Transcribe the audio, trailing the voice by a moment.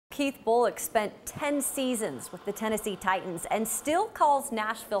Keith Bulluck spent 10 seasons with the Tennessee Titans and still calls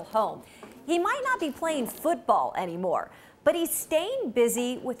Nashville home. He might not be playing football anymore, but he's staying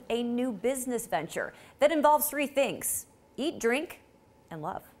busy with a new business venture that involves three things: eat, drink, and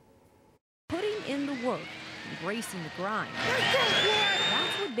love. Putting in the work, embracing the grind.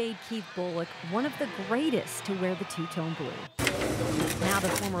 That's what made Keith Bulluck one of the greatest to wear the two-tone blue. Now the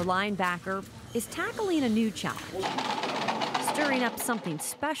former linebacker is tackling a new challenge, stirring up something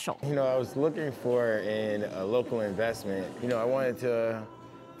special. I was looking for in a local investment. I wanted to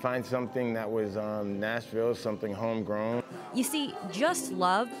find something that was Nashville, something homegrown. You see, Just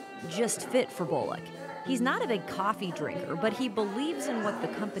Love just fit for Bulluck. He's not a big coffee drinker, but he believes in what the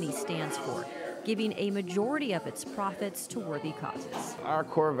company stands for, giving a majority of its profits to worthy causes. Our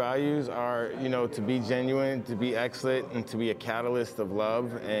core values are, to be genuine, to be excellent, and to be a catalyst of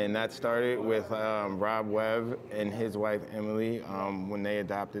love. And that started with Rob Webb and his wife, Emily, when they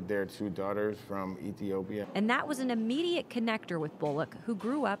adopted their two daughters from Ethiopia. And that was an immediate connector with Bulluck, who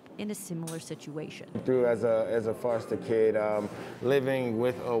grew up in a similar situation. Through as a foster kid, living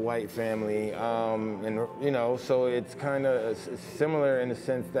with a white family, so it's kind of similar in the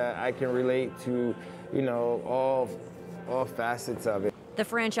sense that I can relate to all facets of it. The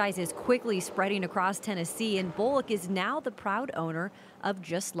franchise is quickly spreading across Tennessee, and Bulluck is now the proud owner of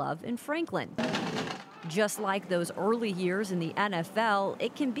Just Love in Franklin. Just like those early years in the NFL,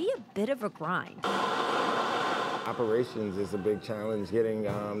 it can be a bit of a grind. Operations is a big challenge, getting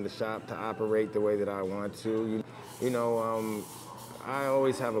the shop to operate the way that I want to. I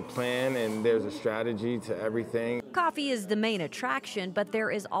always have a plan, and there's a strategy to everything. Coffee is the main attraction, but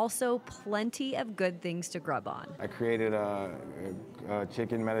there is also plenty of good things to grub on. I created a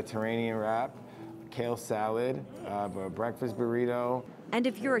chicken Mediterranean wrap, kale salad, a breakfast burrito. And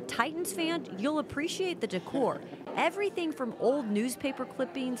if you're a Titans fan, you'll appreciate the decor. Everything from old newspaper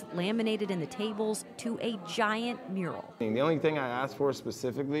clippings laminated in the tables to a giant mural. The only thing I asked for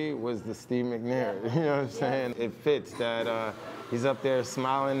specifically was the Steve McNair. You know what I'm saying? It fits that he's up there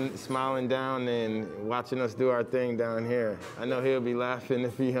smiling down and watching us do our thing down here. I know he'll be laughing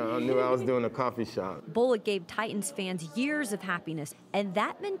if he knew I was doing a coffee shop. Bulluck gave Titans fans years of happiness, and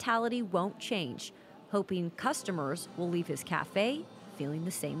that mentality won't change, hoping customers will leave his cafe feeling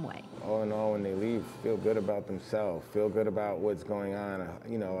the same way. All in all, when they leave, feel good about themselves, feel good about what's going on.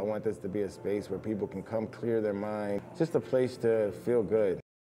 I want this to be a space where people can come clear their mind, just a place to feel good.